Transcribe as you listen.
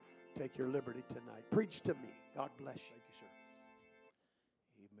take your liberty tonight. Preach to me. God bless you. Thank you, sir.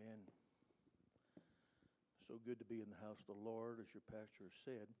 Amen. So good to be in the house of the Lord, as your pastor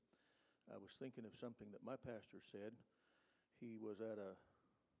said. I was thinking of something that my pastor said. He was at a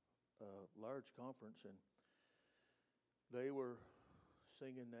large conference, and they were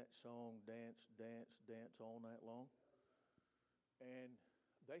singing that song, Dance, Dance, Dance, all night long. And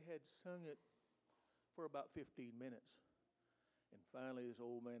they had sung it for about 15 minutes. And finally, this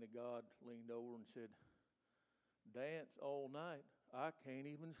old man of God leaned over and said, "Dance all night? I can't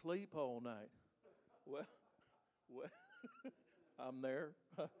even sleep all night." Well, I'm there.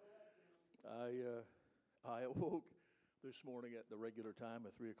 I awoke this morning at the regular time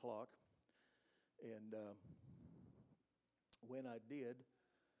of 3 o'clock. And when I did,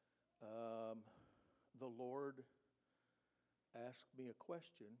 the Lord asked me a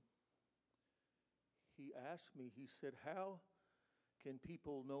question. He asked me, he said, "How can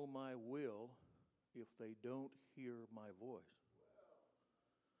people know my will if they don't hear my voice?"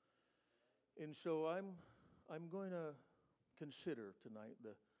 And so I'm going to consider tonight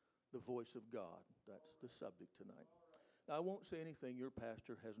the voice of God. That's the subject tonight. Now, I won't say anything your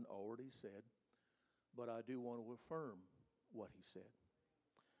pastor hasn't already said, but I do want to affirm what he said.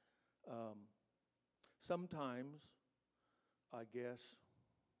 Sometimes, I guess,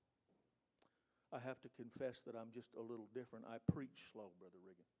 I have to confess that I'm just a little different. I preach slow, Brother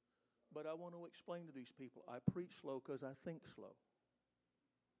Riggin. But I want to explain to these people, I preach slow because I think slow.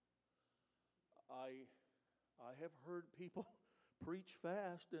 I have heard people preach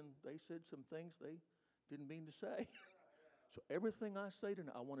fast, and they said some things they didn't mean to say. So everything I say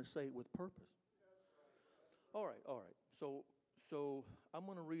tonight, I want to say it with purpose. All right. So I'm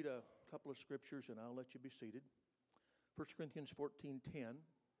going to read a couple of scriptures, and I'll let you be seated. 1 Corinthians 14:10.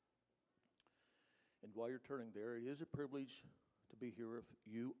 And while you're turning there, it is a privilege to be here with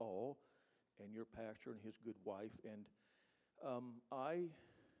you all and your pastor and his good wife. And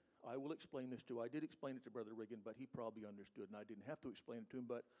I will explain this too. I did explain it to Brother Riggin, but he probably understood, and I didn't have to explain it to him.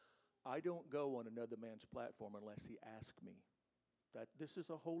 But I don't go on another man's platform unless he asks me. That this is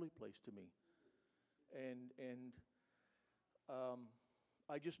a holy place to me, and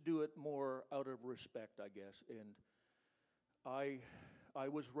I just do it more out of respect, I guess. And I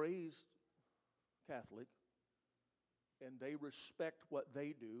was raised Catholic, and they respect what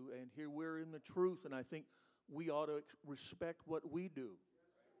they do, and here we're in the truth, and I think we ought to respect what we do.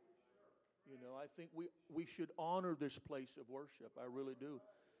 You know, I think we should honor this place of worship. I really do.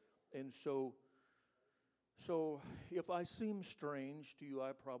 And so if I seem strange to you,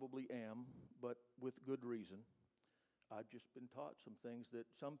 I probably am, but with good reason. I've just been taught some things that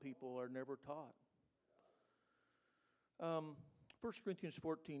some people are never taught. 1 Corinthians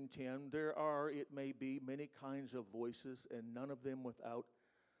 14:10, there are, it may be, many kinds of voices, and none of them without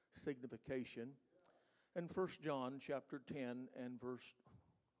signification. And 1 John chapter 10 and verse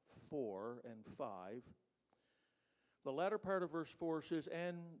 4 and 5, the latter part of verse 4 says,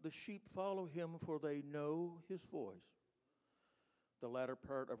 "And the sheep follow him, for they know his voice." The latter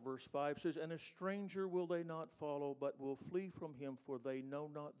part of verse 5 says, "And a stranger will they not follow, but will flee from him, for they know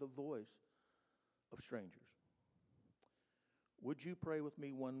not the voice of strangers." Would you pray with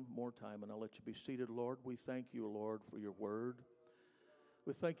me one more time, and I'll let you be seated. Lord, we thank you, Lord, for your word.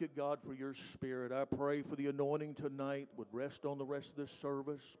 We thank you, God, for your spirit. I pray for the anointing tonight would rest on the rest of this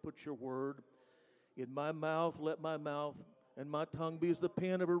service. Put your word in my mouth. Let my mouth and my tongue be as the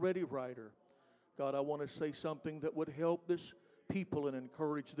pen of a ready writer. God, I want to say something that would help this people and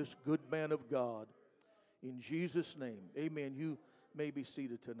encourage this good man of God. In Jesus' name, amen. You may be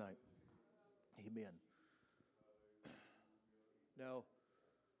seated tonight. Amen. Now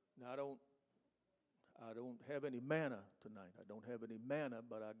I don't have any manna tonight. I don't have any manna,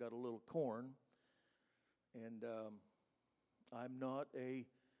 but I got a little corn. And I'm not a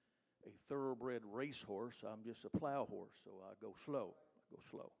thoroughbred racehorse. I'm just a plow horse, so I go slow.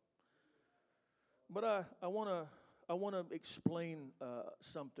 But I want to explain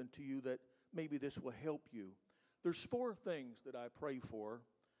something to you that maybe this will help you. There's 4 things that I pray for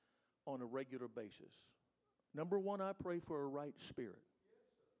on a regular basis. Number 1, I pray for a right spirit.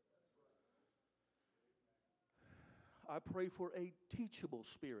 I pray for a teachable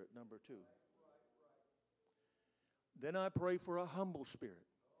spirit, number 2. Then I pray for a humble spirit.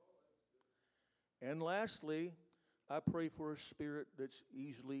 And lastly, I pray for a spirit that's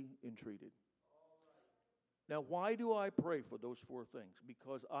easily entreated. Now, why do I pray for those 4 things?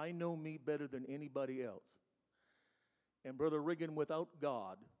 Because I know me better than anybody else. And Brother Riggin, without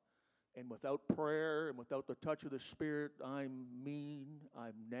God, and without prayer, and without the touch of the Spirit, I'm mean,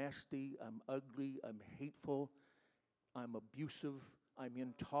 I'm nasty, I'm ugly, I'm hateful, I'm abusive, I'm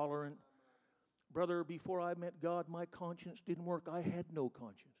intolerant. Brother, before I met God, my conscience didn't work. I had no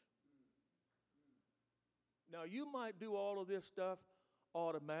conscience. Now, you might do all of this stuff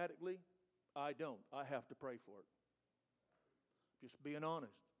automatically. I don't. I have to pray for it. Just being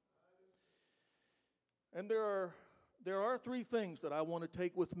honest. And there are three things that I want to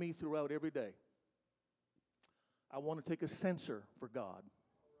take with me throughout every day. I want to take a censer for God.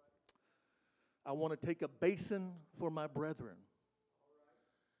 I want to take a basin for my brethren.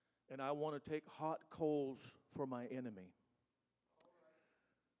 And I want to take hot coals for my enemy.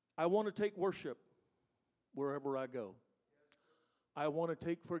 I want to take worship wherever I go. I want to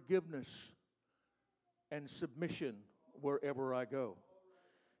take forgiveness and submission wherever I go.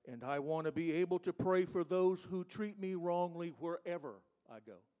 And I want to be able to pray for those who treat me wrongly wherever I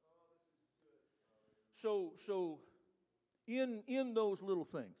go. So in those little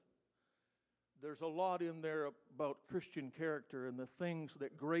things, there's a lot in there about Christian character and the things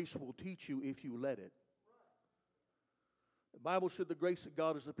that grace will teach you if you let it. The Bible said the grace of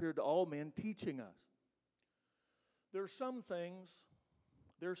God has appeared to all men, teaching us. There's some things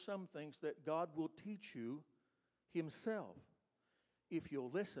that God will teach you Himself if you'll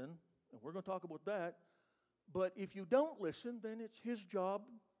listen, and we're going to talk about that. But if you don't listen, then it's His job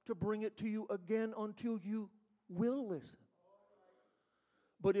to bring it to you again until you will listen.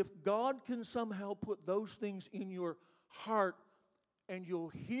 But if God can somehow put those things in your heart and you'll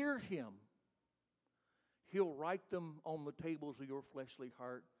hear Him, He'll write them on the tables of your fleshly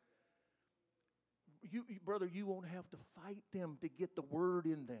heart. Brother, you won't have to fight them to get the word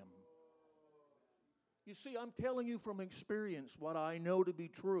in them. You see, I'm telling you from experience what I know to be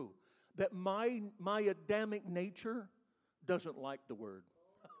true, that my Adamic nature doesn't like the word.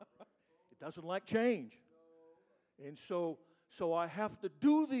 It doesn't like change. And so I have to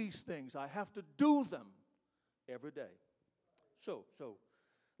do these things. I have to do them every day. So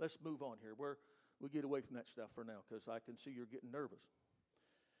let's move on here. We get away from that stuff for now because I can see you're getting nervous.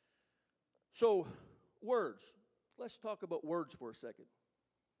 So, words. Let's talk about words for a second.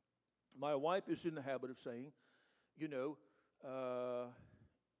 My wife is in the habit of saying,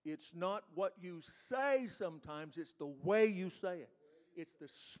 it's not what you say sometimes, it's the way you say it. It's the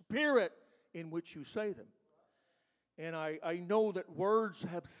spirit in which you say them. And I know that words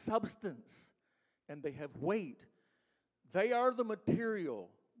have substance and they have weight. They are the material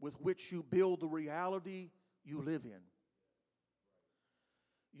with which you build the reality you live in.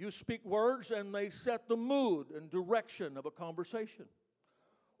 You speak words and they set the mood and direction of a conversation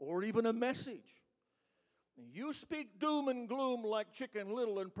or even a message. You speak doom and gloom like Chicken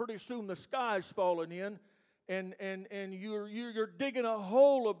Little, and pretty soon the sky's falling in, and you're digging a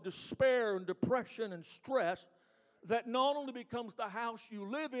hole of despair and depression and stress that not only becomes the house you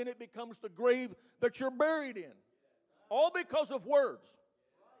live in, it becomes the grave that you're buried in. All because of words.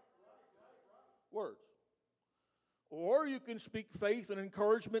 Words. Or you can speak faith and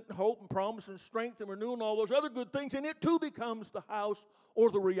encouragement and hope and promise and strength and renewal and all those other good things, and it too becomes the house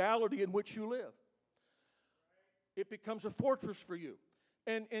or the reality in which you live. It becomes a fortress for you.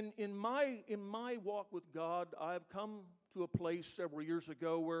 And in my walk with God, I've come to a place several years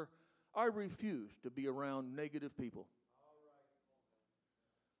ago where I refuse to be around negative people.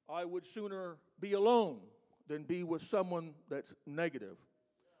 I would sooner be alone than be with someone that's negative.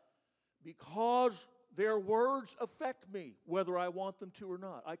 Because their words affect me, whether I want them to or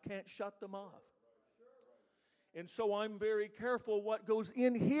not. I can't shut them off. And so I'm very careful what goes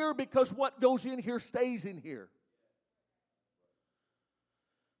in here, because what goes in here stays in here.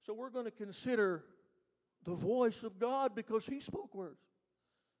 So we're going to consider the voice of God because He spoke words.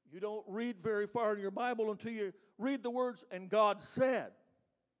 You don't read very far in your Bible until you read the words, and God said.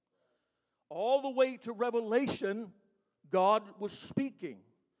 All the way to Revelation, God was speaking.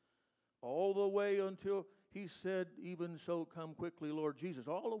 All the way until He said, even so come quickly, Lord Jesus.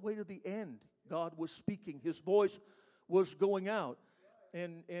 All the way to the end, God was speaking. His voice was going out.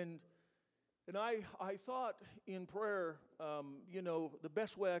 And I thought in prayer, the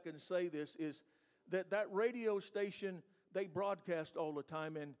best way I can say this is that radio station, they broadcast all the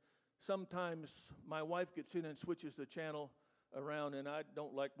time, and sometimes my wife gets in and switches the channel around, and I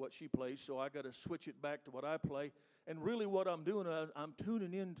don't like what she plays, so I got to switch it back to what I play. And really what I'm doing, I'm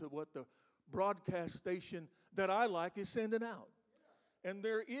tuning into what the broadcast station that I like is sending out. And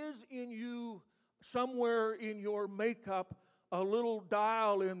there is in you, somewhere in your makeup, a little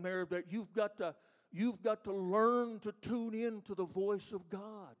dial in there that you've got to learn to tune in to the voice of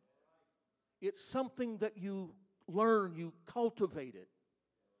God. It's something that you learn, you cultivate it.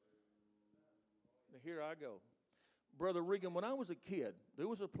 Now here I go. Brother Regan, when I was a kid, there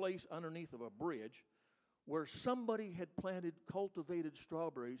was a place underneath of a bridge where somebody had planted cultivated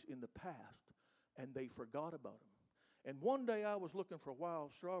strawberries in the past and they forgot about them. And one day I was looking for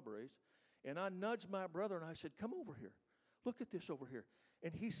wild strawberries, and I nudged my brother and I said, "Come over here. Look at this over here."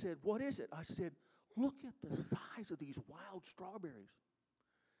 And he said, "What is it?" I said, "Look at the size of these wild strawberries."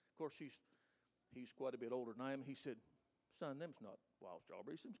 Of course, he's quite a bit older than I am. He said, "Son, them's not wild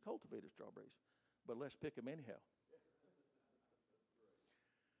strawberries, them's cultivated strawberries. But let's pick them anyhow."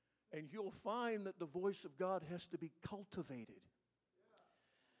 And you'll find that the voice of God has to be cultivated.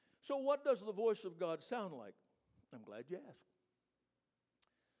 So what does the voice of God sound like? I'm glad you asked.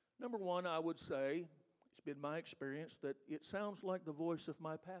 Number one, I would say, it's been my experience, that it sounds like the voice of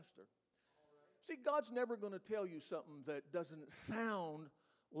my pastor. See, God's never going to tell you something that doesn't sound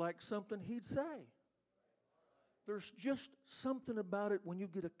like something He'd say. There's just something about it when you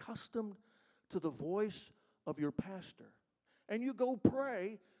get accustomed to the voice of your pastor. And you go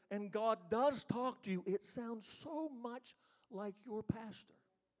pray, and God does talk to you. It sounds so much like your pastor.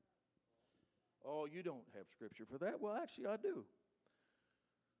 Oh, you don't have scripture for that? Well, actually, I do.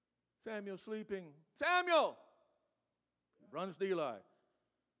 Samuel's sleeping. "Samuel!" He runs to Eli.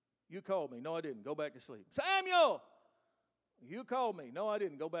 "You called me." "No, I didn't. Go back to sleep." "Samuel!" "You called me." "No, I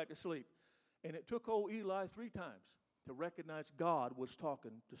didn't. Go back to sleep." And it took old Eli 3 times to recognize God was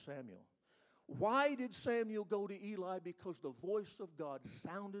talking to Samuel. Why did Samuel go to Eli? Because the voice of God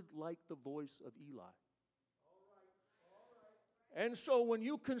sounded like the voice of Eli. And so when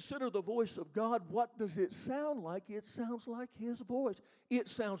you consider the voice of God, what does it sound like? It sounds like His voice. It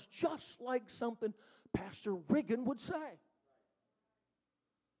sounds just like something Pastor Riggin would say.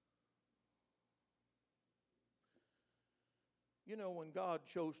 You know, when God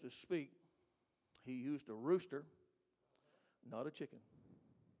chose to speak, He used a rooster, not a chicken.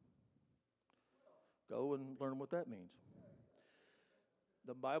 Go and learn what that means.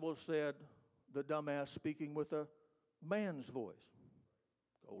 The Bible said the dumbass speaking with a man's voice.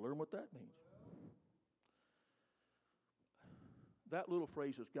 Go learn what that means. That little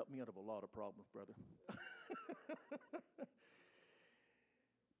phrase has got me out of a lot of problems, brother.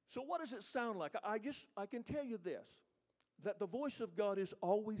 So what does it sound like? I can tell you this, that the voice of God is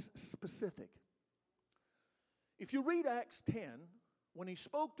always specific. If you read Acts 10, when He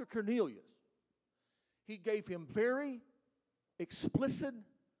spoke to Cornelius, He gave him very explicit,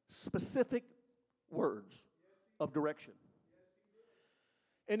 specific words of direction.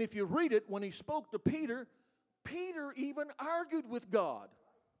 And if you read it, when He spoke to Peter, Peter even argued with God,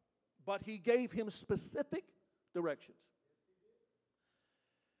 but He gave him specific directions.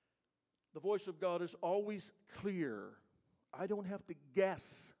 The voice of God is always clear. I don't have to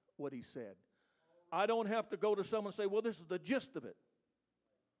guess what He said. I don't have to go to someone and say, "Well, this is the gist of it."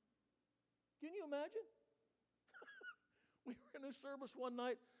 Can you imagine? We were in a service one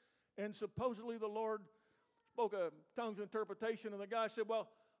night, and supposedly the Lord spoke a tongues interpretation, and the guy said,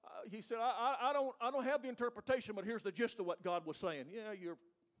 "Well," he said, I don't have the interpretation, but here's the gist of what God was saying." "Yeah, you're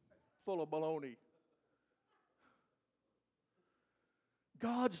full of baloney."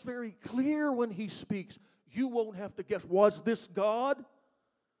 God's very clear when He speaks. You won't have to guess, was this God?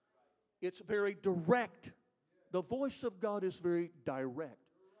 It's very direct. The voice of God is very direct.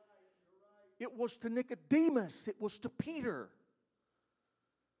 It was to Nicodemus. It was to Peter.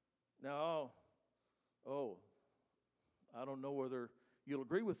 Now, I don't know whether you'll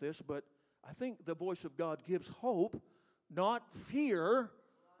agree with this, but I think the voice of God gives hope, not fear,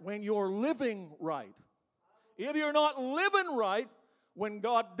 when you're living right. If you're not living right, when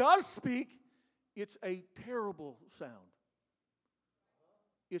God does speak, it's a terrible sound.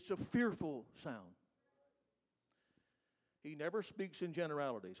 It's a fearful sound. He never speaks in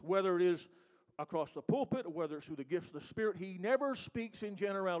generalities. Whether it is across the pulpit or whether it's through the gifts of the Spirit, He never speaks in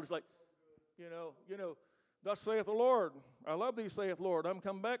generalities like, you know, "Thus saith the Lord. I love thee, saith the Lord. I'm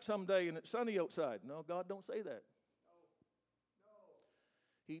coming back someday and it's sunny outside." No, God don't say that.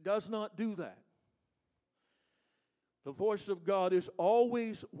 He does not do that. The voice of God is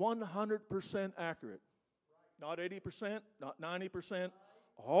always 100% accurate. Not 80%, not 90%.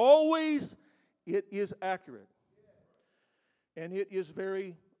 Always it is accurate. And it is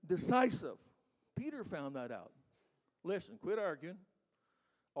very decisive. Peter found that out. Listen, quit arguing.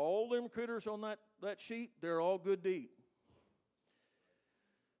 All them critters on that sheet, they're all good to eat.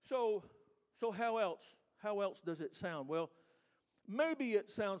 So how else does it sound? Well, maybe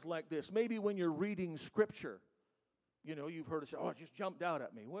it sounds like this. Maybe when you're reading Scripture, you know, you've heard it say, "Oh, it just jumped out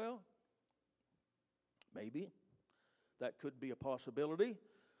at me." Well, maybe. That could be a possibility.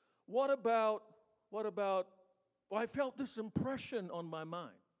 What about, well, I felt this impression on my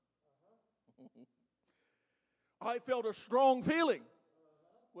mind. I felt a strong feeling.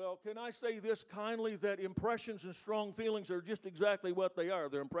 Well, can I say this kindly, that impressions and strong feelings are just exactly what they are.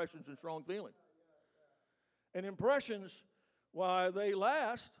 They're impressions and strong feelings. And impressions, why, they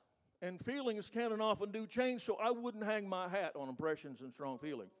last, and feelings can and often do change, so I wouldn't hang my hat on impressions and strong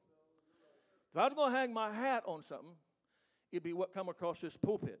feelings. If I was going to hang my hat on something, it'd be what come across this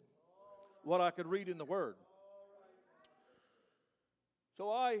pulpit, what I could read in the Word. So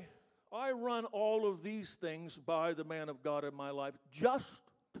I run all of these things by the man of God in my life just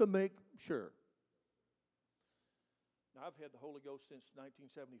to make sure. Now, I've had the Holy Ghost since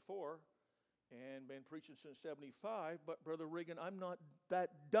 1974 and been preaching since 75, but Brother Reagan, I'm not that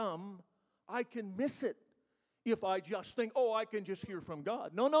dumb. I can miss it if I just think, oh, I can just hear from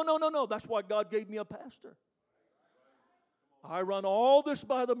God. No. That's why God gave me a pastor. I run all this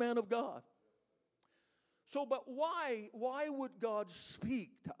by the man of God. So, but why would God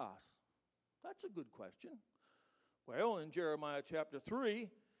speak to us? That's a good question. Well, in Jeremiah chapter 3,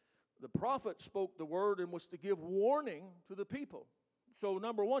 the prophet spoke the word and was to give warning to the people. So,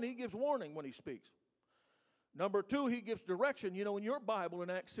 number one, he gives warning when he speaks. Number two, he gives direction. You know, in your Bible in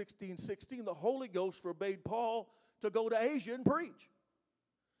Acts 16:16, the Holy Ghost forbade Paul to go to Asia and preach.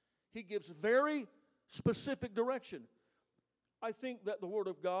 He gives very specific direction. I think that the Word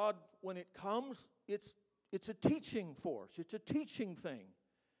of God, when it comes, it's a teaching force. It's a teaching thing.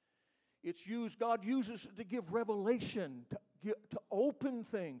 It's used, God uses it to give revelation, to open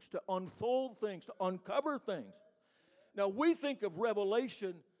things, to unfold things, to uncover things. Now, we think of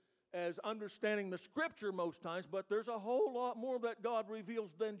revelation as understanding the Scripture most times, but there's a whole lot more that God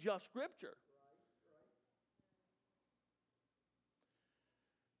reveals than just Scripture.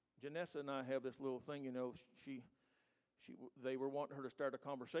 Janessa and I have this little thing, you know, they were wanting her to start a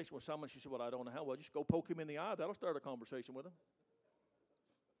conversation with someone. She said, well, I don't know how. Well, just go poke him in the eye. That'll start a conversation with him.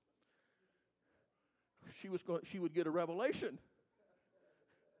 She would get a revelation.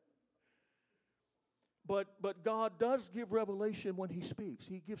 But God does give revelation when He speaks.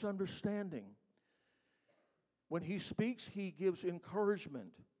 He gives understanding. When He speaks, He gives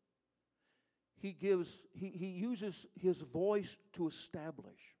encouragement. He uses His voice to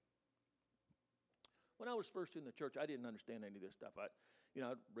establish. When I was first in the church, I didn't understand any of this stuff. I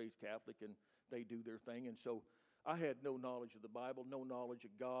raised Catholic, and they do their thing, and so I had no knowledge of the Bible, no knowledge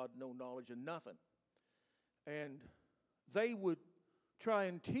of God, no knowledge of nothing. And they would try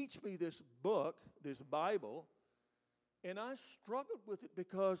and teach me this book, this Bible, and I struggled with it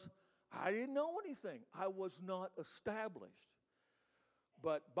because I didn't know anything. I was not established.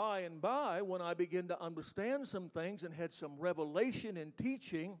 But by and by, when I began to understand some things and had some revelation in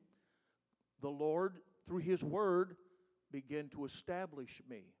teaching, the Lord, through His Word, began to establish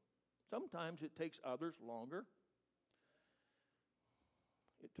me. Sometimes it takes others longer.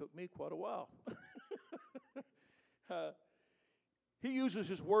 It took me quite a while. He uses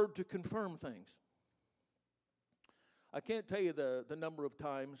His Word to confirm things. I can't tell you the number of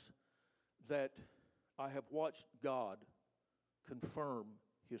times that I have watched God confirm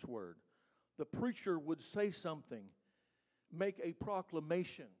His Word. The preacher would say something, make a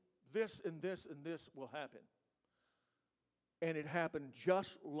proclamation. This and this and this will happen. And it happened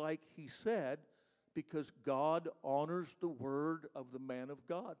just like He said, because God honors the word of the man of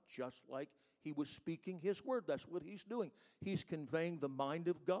God, just like He was speaking His word. That's what He's doing. He's conveying the mind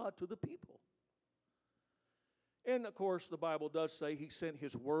of God to the people. And, of course, the Bible does say He sent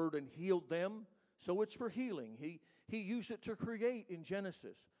His word and healed them, so it's for healing. He used it to create in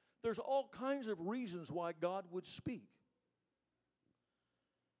Genesis. There's all kinds of reasons why God would speak.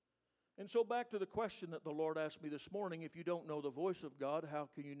 And so back to the question that the Lord asked me this morning, if you don't know the voice of God, how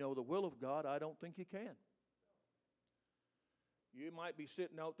can you know the will of God? I don't think you can. You might be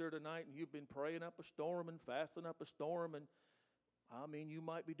sitting out there tonight and you've been praying up a storm and fasting up a storm, and you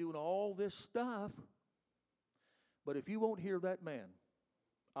might be doing all this stuff, but if you won't hear that man,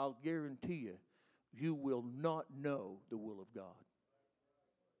 I'll guarantee you, you will not know the will of God.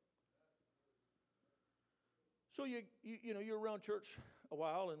 So you're around church a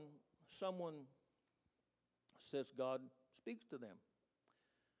while and someone says God speaks to them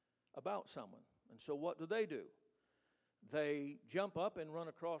about someone. And so what do? They jump up and run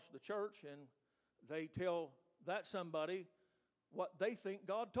across the church and they tell that somebody what they think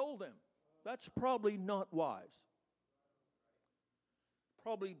God told them. That's probably not wise.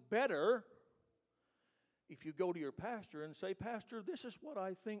 Probably better if you go to your pastor and say, Pastor, this is what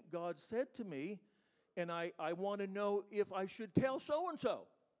I think God said to me, and I want to know if I should tell so-and-so.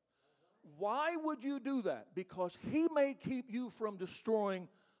 Why would you do that? Because He may keep you from destroying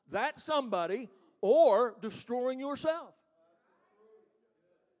that somebody or destroying yourself.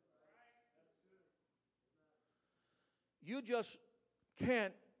 You just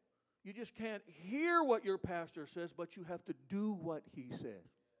can't You just can't hear what your pastor says, but you have to do what he says.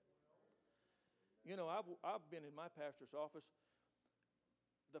 You know, I've been in my pastor's office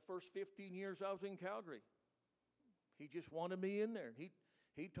the first 15 years I was in Calgary. He just wanted me in there.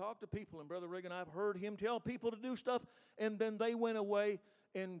 He talked to people, and Brother Reagan, I've heard him tell people to do stuff, and then they went away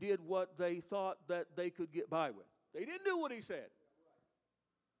and did what they thought that they could get by with. They didn't do what he said.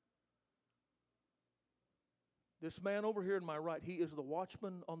 This man over here in my right, he is the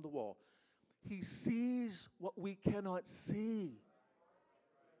watchman on the wall. He sees what we cannot see.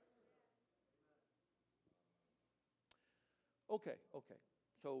 Okay.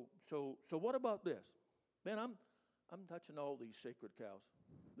 So what about this? Man, I'm touching all these sacred cows.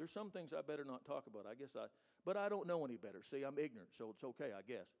 There's some things I better not talk about. But I don't know any better. See, I'm ignorant, so it's okay, I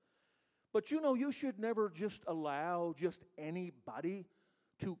guess. But you know, you should never just allow just anybody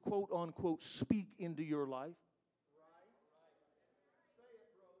to quote unquote speak into your life.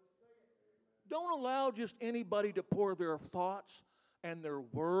 Don't allow just anybody to pour their thoughts and their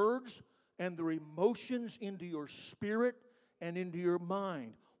words and their emotions into your spirit and into your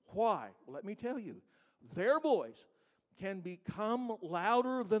mind. Why? Well, let me tell you. Their voice can become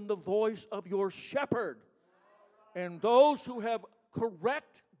louder than the voice of your shepherd and those who have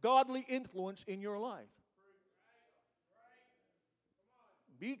correct godly influence in your life.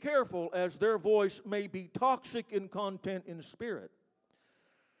 Be careful, as their voice may be toxic in content in spirit.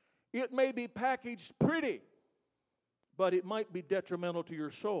 It may be packaged pretty, but it might be detrimental to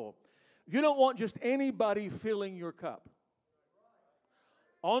your soul. You don't want just anybody filling your cup.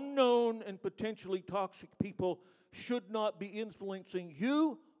 Unknown and potentially toxic people should not be influencing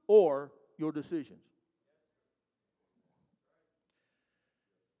you or your decisions.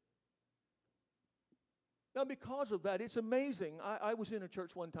 Now, because of that, it's amazing. I was in a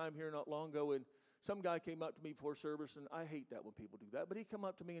church one time here not long ago, and some guy came up to me before service, and I hate that when people do that, but he came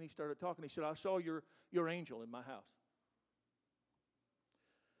up to me and he started talking. He said, I saw your angel in my house.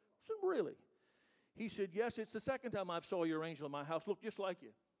 I said, really? He said, yes, it's the second time I've saw your angel in my house. Look just like you.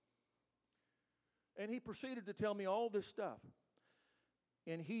 And he proceeded to tell me all this stuff.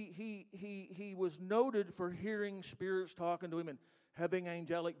 And he was noted for hearing spirits talking to him and having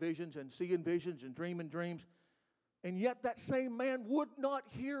angelic visions and seeing visions and dreaming dreams. And yet that same man would not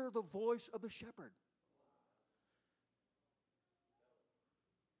hear the voice of the shepherd.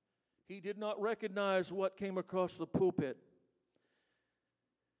 He did not recognize what came across the pulpit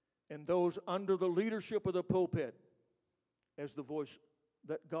and those under the leadership of the pulpit as the voice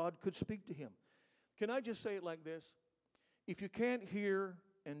that God could speak to him. Can I just say it like this? If you can't hear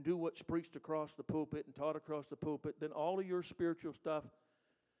and do what's preached across the pulpit and taught across the pulpit, then all of your spiritual stuff,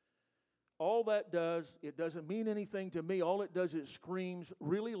 all that does, it doesn't mean anything to me. All it does is screams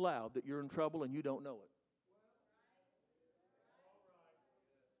really loud that you're in trouble and you don't know it.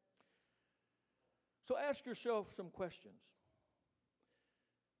 So ask yourself some questions.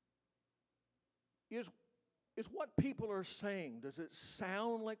 Is what people are saying, does it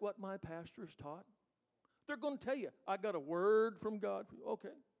sound like what my pastor has taught? They're going to tell you, I got a word from God for you.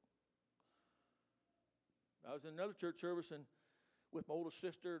 Okay. I was in another church service and with my oldest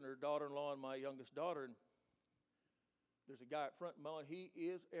sister and her daughter-in-law and my youngest daughter, and there's a guy up front, and he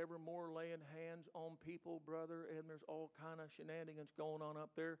is evermore laying hands on people, brother, and there's all kind of shenanigans going on up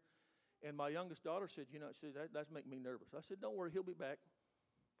there. And my youngest daughter said, that's making me nervous. I said, don't worry, he'll be back.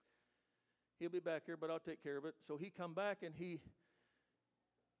 He'll be back here, but I'll take care of it. So he come back and he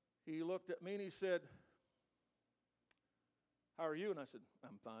looked at me and he said, how are you? And I said,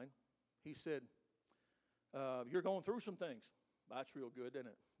 I'm fine. He said, you're going through some things. That's real good, isn't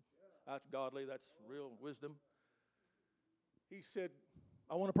it? That's godly. That's real wisdom. He said,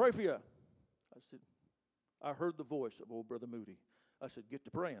 I want to pray for you. I said, I heard the voice of old Brother Moody. I said, get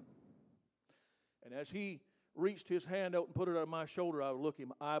to praying. And as he reached his hand out and put it on my shoulder, I would look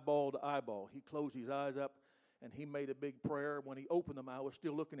him eyeball to eyeball. He closed his eyes up, and he made a big prayer. When he opened them, I was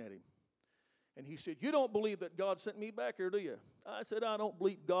still looking at him. And he said, you don't believe that God sent me back here, do you? I said, I don't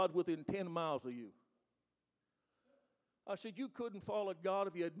believe God within 10 miles of you. I said, you couldn't follow God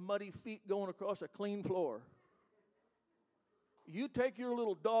if you had muddy feet going across a clean floor. You take your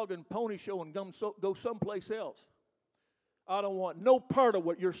little dog and pony show and go someplace else. I don't want no part of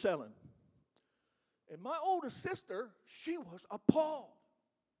what you're selling. And my oldest sister, she was appalled.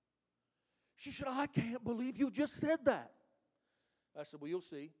 She said, I can't believe you just said that. I said, well, you'll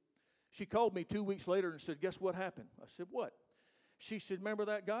see. She called me 2 weeks later and said, guess what happened? I said, what? She said, remember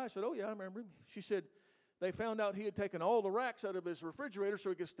that guy? I said, oh, yeah, I remember him. She said, they found out he had taken all the racks out of his refrigerator so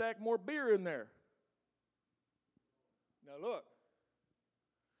he could stack more beer in there. Now, look,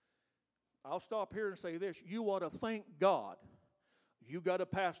 I'll stop here and say this. You ought to thank God you got a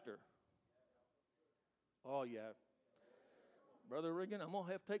pastor Oh, yeah. Brother Regan, I'm going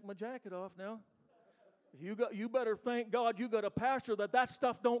to have to take my jacket off now. You better thank God you got a pastor that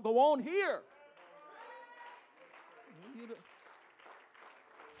stuff don't go on here.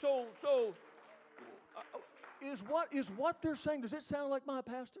 So is what they're saying, does it sound like my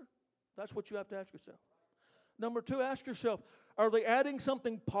pastor? That's what you have to ask yourself. Number two, ask yourself, are they adding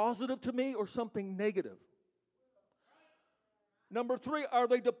something positive to me or something negative? Number three,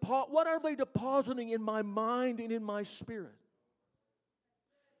 what are they depositing in my mind and in my spirit?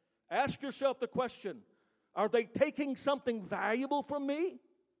 Ask yourself the question, are they taking something valuable from me?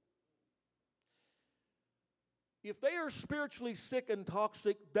 If they are spiritually sick and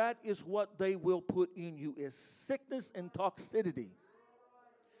toxic, that is what they will put in you, is sickness and toxicity.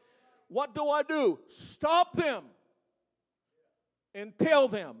 What do? Stop them and tell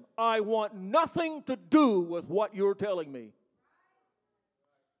them, I want nothing to do with what you're telling me.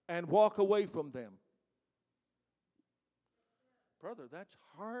 And walk away from them. Brother, that's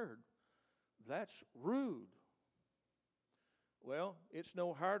hard. That's rude. Well, it's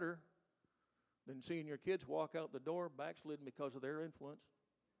no harder than seeing your kids walk out the door backslidden because of their influence.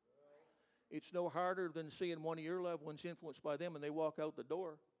 It's no harder than seeing one of your loved ones influenced by them and they walk out the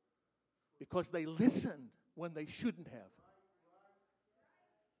door because they listened when they shouldn't have.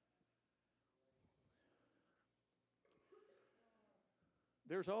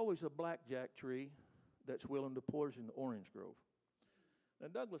 There's always a blackjack tree that's willing to poison the orange grove. Now,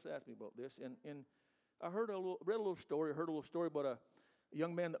 Douglas asked me about this, and I read a little story about a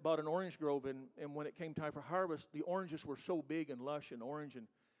young man that bought an orange grove, and when it came time for harvest, the oranges were so big and lush and orange, and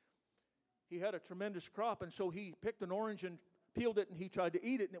he had a tremendous crop, and so he picked an orange and peeled it, and he tried to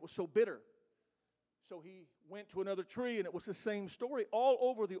eat it, and it was so bitter. So he went to another tree, and it was the same story all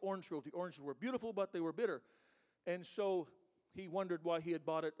over the orange grove. The oranges were beautiful, but they were bitter. And so he wondered why he had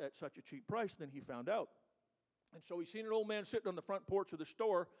bought it at such a cheap price. Then he found out. And so he seen an old man sitting on the front porch of the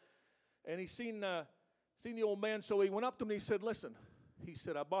store, and he seen the old man. So he went up to him and he said, listen, he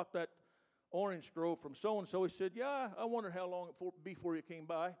said, I bought that orange grove from so-and-so. He said, yeah, I wondered how long before you came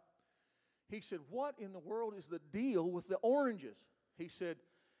by. He said, what in the world is the deal with the oranges? He said,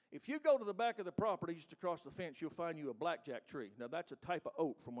 if you go to the back of the property just across the fence, you'll find you a blackjack tree. Now, that's a type of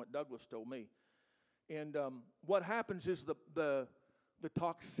oak from what Douglas told me. And what happens is the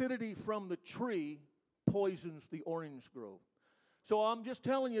toxicity from the tree poisons the orange grove. So I'm just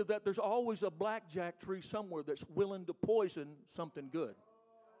telling you that there's always a blackjack tree somewhere that's willing to poison something good.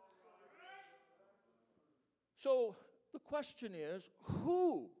 So the question is,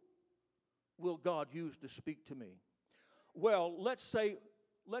 who will God use to speak to me? Well, let's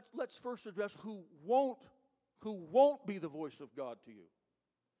first address who won't be the voice of God to you.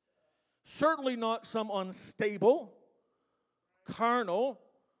 Certainly not some unstable, carnal,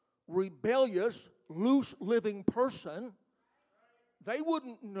 rebellious, loose-living person. They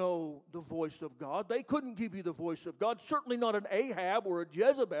wouldn't know the voice of God. They couldn't give you the voice of God. Certainly not an Ahab or a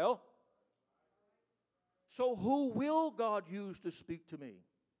Jezebel. So who will God use to speak to me?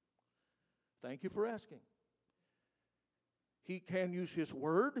 Thank you for asking. He can use His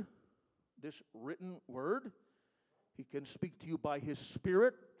Word, this written Word. He can speak to you by His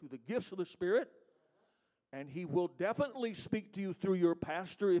Spirit, through the gifts of the Spirit. And He will definitely speak to you through your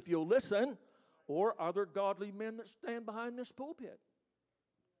pastor if you'll listen, or other godly men that stand behind this pulpit.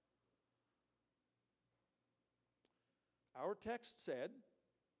 Our text said,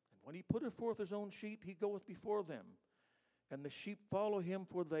 and when He putteth forth His own sheep, He goeth before them. And the sheep follow Him,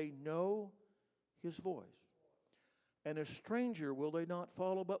 for they know His voice. And a stranger will they not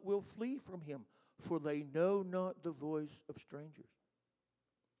follow, but will flee from him, for they know not the voice of strangers.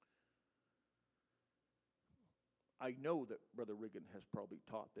 I know that Brother Riggin has probably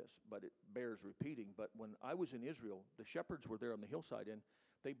taught this, but it bears repeating. But when I was in Israel, the shepherds were there on the hillside, and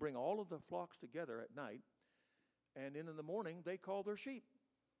they bring all of the flocks together at night, and in the morning they call their sheep.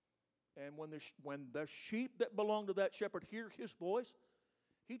 And when the sheep that belong to that shepherd hear his voice,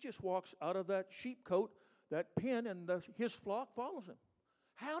 he just walks out of that sheep coat, that pen, and his flock follows him.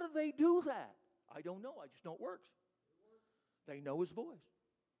 How do they do that? I don't know. I just know it works. They know his voice.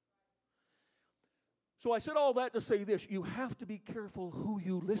 So I said all that to say this. You have to be careful who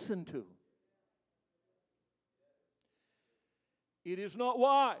you listen to. It is not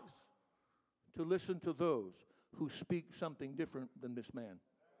wise to listen to those who speak something different than this man.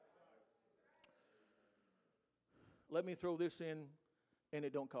 Let me throw this in, and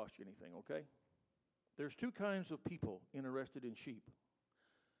it don't cost you anything, okay? There's two kinds of people interested in sheep.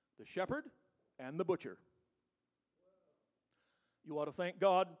 The shepherd and the butcher. You ought to thank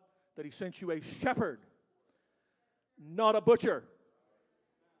God that He sent you a shepherd, not a butcher.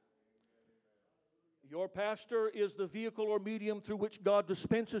 Your pastor is the vehicle or medium through which God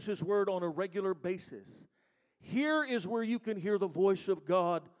dispenses His word on a regular basis. Here is where you can hear the voice of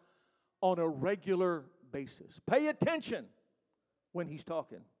God on a regular basis. Pay attention when He's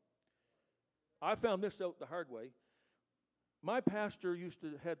talking. I found this out the hard way. My pastor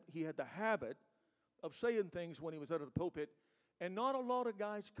had the habit of saying things when he was out of the pulpit, and not a lot of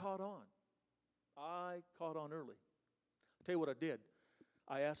guys caught on. I caught on early. I'll tell you what I did.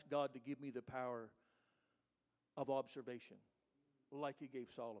 I asked God to give me the power of observation, like He gave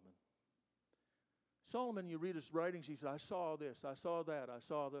Solomon. Solomon, you read his writings, he said, I saw this, I saw that, I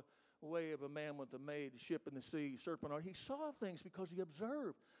saw the way of a man with a maid, ship in the sea, serpent. He saw things because he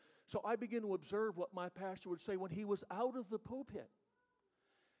observed. So I began to observe what my pastor would say when he was out of the pulpit.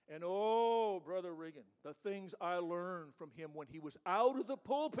 And oh, Brother Regan, the things I learned from him when he was out of the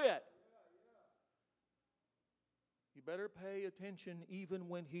pulpit. You better pay attention even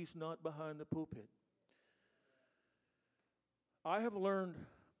when he's not behind the pulpit. I've learned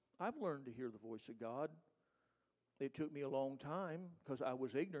to hear the voice of God. It took me a long time because I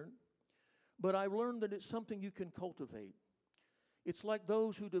was ignorant. But I've learned that it's something you can cultivate. It's like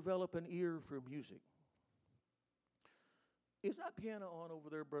those who develop an ear for music. Is that piano on over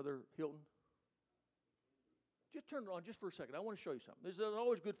there, Brother Hilton? Just turn it on just for a second. I want to show you something. This is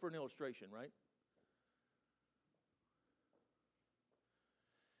always good for an illustration, right?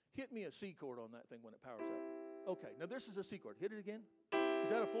 Hit me a C chord on that thing when it powers up. Okay, now this is a C chord. Hit it again. Is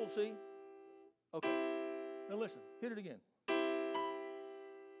that a full C? Okay. Now listen, hit it again.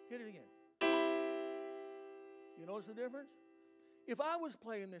 Hit it again. You notice the difference? If I was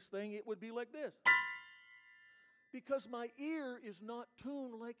playing this thing, it would be like this. Because my ear is not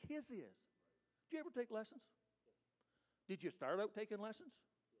tuned like his is. Did you ever take lessons? Did you start out taking lessons?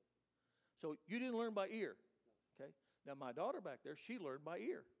 So you didn't learn by ear. Okay. Now my daughter back there, she learned by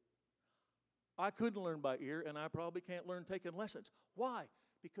ear. I couldn't learn by ear, and I probably can't learn taking lessons. Why?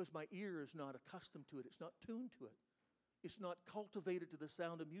 Because my ear is not accustomed to it. It's not tuned to it. It's not cultivated to the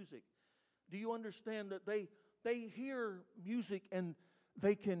sound of music. Do you understand that they hear music and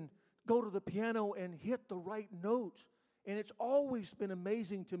they can go to the piano and hit the right notes? And it's always been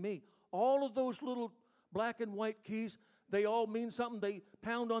amazing to me. All of those little black and white keys, they all mean something. They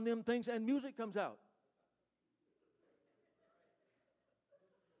pound on them things and music comes out.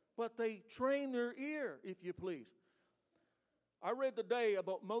 But they train their ear, if you please. I read today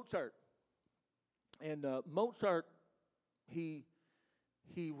about Mozart. And Mozart, he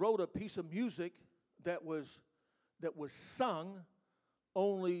wrote a piece of music that was sung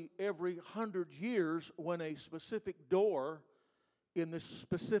only every 100 years when a specific door in this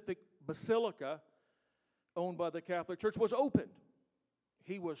specific basilica owned by the Catholic Church was opened.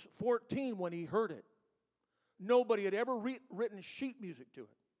 He was 14 when he heard it. Nobody had ever written sheet music to it.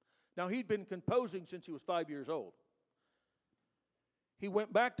 Now, he'd been composing since he was 5 years old. He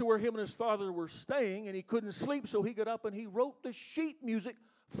went back to where him and his father were staying, and he couldn't sleep, so he got up and he wrote the sheet music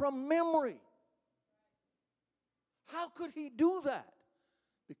from memory. How could he do that?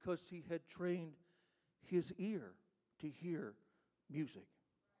 Because he had trained his ear to hear music.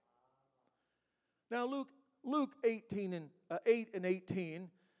 Now, Luke 8 and 18,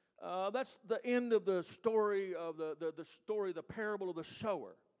 that's the end of the story of the parable of the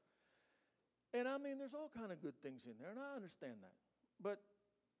sower. And I mean, there's all kind of good things in there, and I understand that. But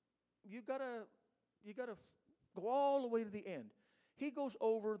you gotta go all the way to the end. He goes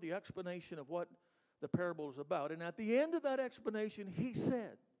over the explanation of what the parable is about, and at the end of that explanation, he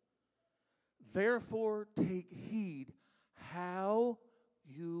said, "Therefore take heed how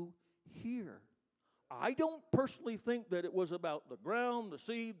you hear." I don't personally think that it was about the ground, the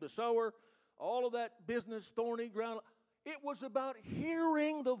seed, the sower, all of that business, thorny ground. It was about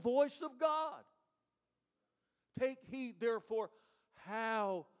hearing the voice of God. Take heed, therefore,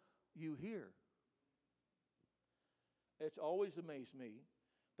 how you hear. It's always amazed me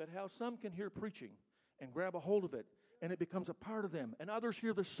that how some can hear preaching and grab a hold of it, and it becomes a part of them, and others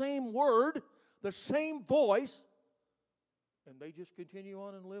hear the same word, the same voice, and they just continue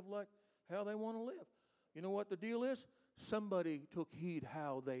on and live like how they want to live. You know what the deal is? Somebody took heed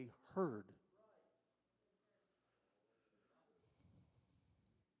how they heard.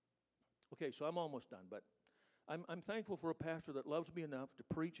 Okay, so I'm almost done, but I'm thankful for a pastor that loves me enough to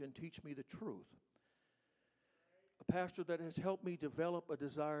preach and teach me the truth. A pastor that has helped me develop a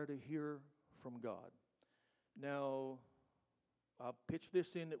desire to hear from God. Now, I'll pitch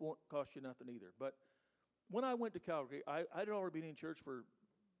this in, it won't cost you nothing either. But when I went to Calgary, I'd already been in church for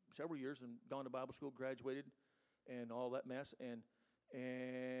several years and gone to Bible school, graduated, and all that mess. And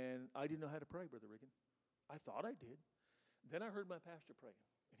I didn't know how to pray, Brother Regan. I thought I did. Then I heard my pastor praying.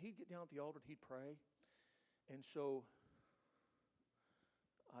 And he'd get down at the altar and he'd pray. And so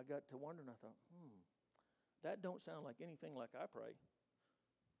I got to wondering, I thought, that don't sound like anything like I pray.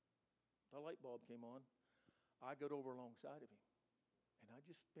 The light bulb came on. I got over alongside of him. And I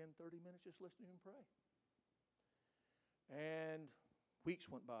just spent 30 minutes just listening to him pray. And weeks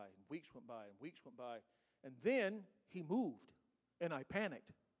went by, and weeks went by, and weeks went by. And then he moved, and I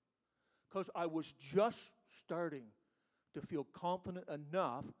panicked because I was just starting to feel confident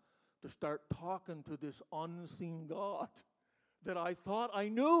enough to start talking to this unseen God that I thought I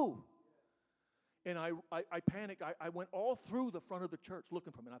knew. And I panicked. I went all through the front of the church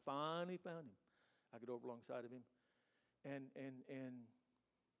looking for him, and I finally found him. I got over alongside of him, and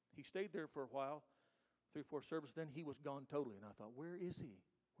he stayed there for a while, 3 or 4 services. Then he was gone totally, and I thought, where is he?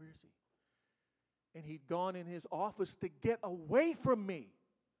 Where is he? And he'd gone in his office to get away from me.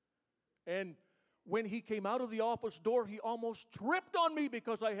 And when he came out of the office door, he almost tripped on me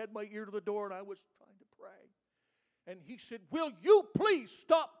because I had my ear to the door and I was trying to pray. And he said, will you please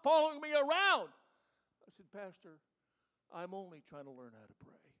stop following me around? I said, Pastor, I'm only trying to learn how to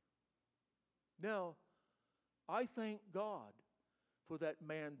pray. Now, I thank God for that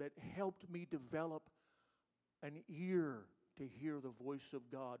man that helped me develop an ear to hear the voice of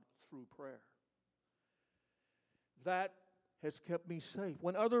God through prayer. That has kept me safe.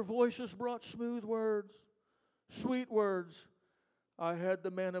 When other voices brought smooth words, sweet words, I had the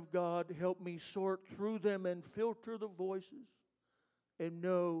man of God help me sort through them and filter the voices and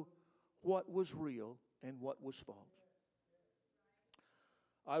know what was real and what was false.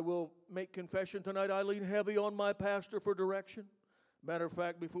 I will make confession tonight. I lean heavy on my pastor for direction. Matter of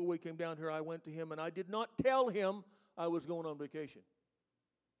fact, before we came down here, I went to him and I did not tell him I was going on vacation.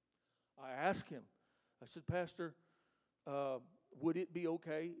 I asked him, I said, Pastor, would it be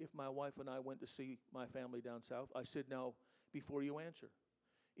okay if my wife and I went to see my family down south? I said, now, before you answer,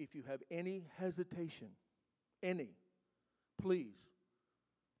 if you have any hesitation, please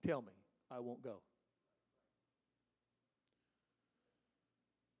tell me. I won't go.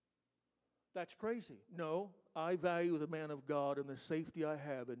 That's crazy. No, I value the man of God and the safety I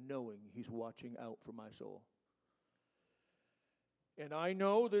have in knowing he's watching out for my soul. And I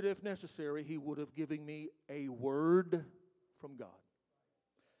know that if necessary, he would have given me a word from God.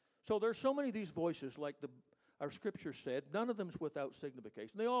 So there's so many of these voices, like our scripture said, none of them's without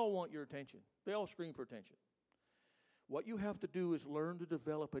signification. They all want your attention. They all scream for attention. What you have to do is learn to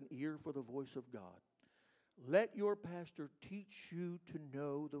develop an ear for the voice of God. Let your pastor teach you to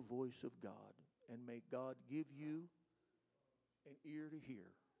know the voice of God, and may God give you an ear to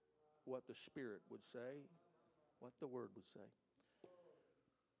hear what the Spirit would say, what the Word would say.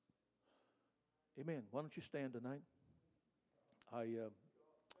 Amen. Why don't you stand tonight? I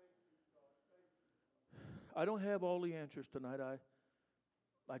don't have all the answers tonight. I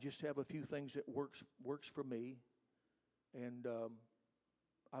just have a few things that works for me, and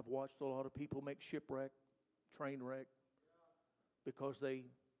I've watched a lot of people make shipwreck, train wreck, because they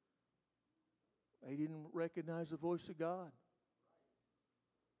didn't recognize the voice of God.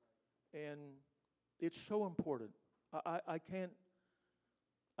 And it's so important. I can't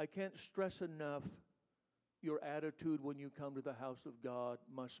stress enough, your attitude when you come to the house of God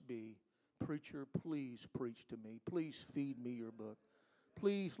must be, preacher, please preach to me. Please feed me your book.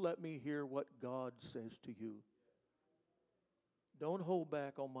 Please let me hear what God says to you. Don't hold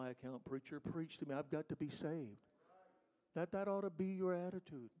back on my account, preacher. Preach to me. I've got to be saved. That ought to be your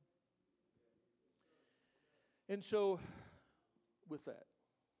attitude. And so, with that,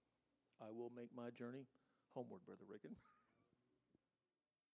 I will make my journey homeward, Brother Rickon.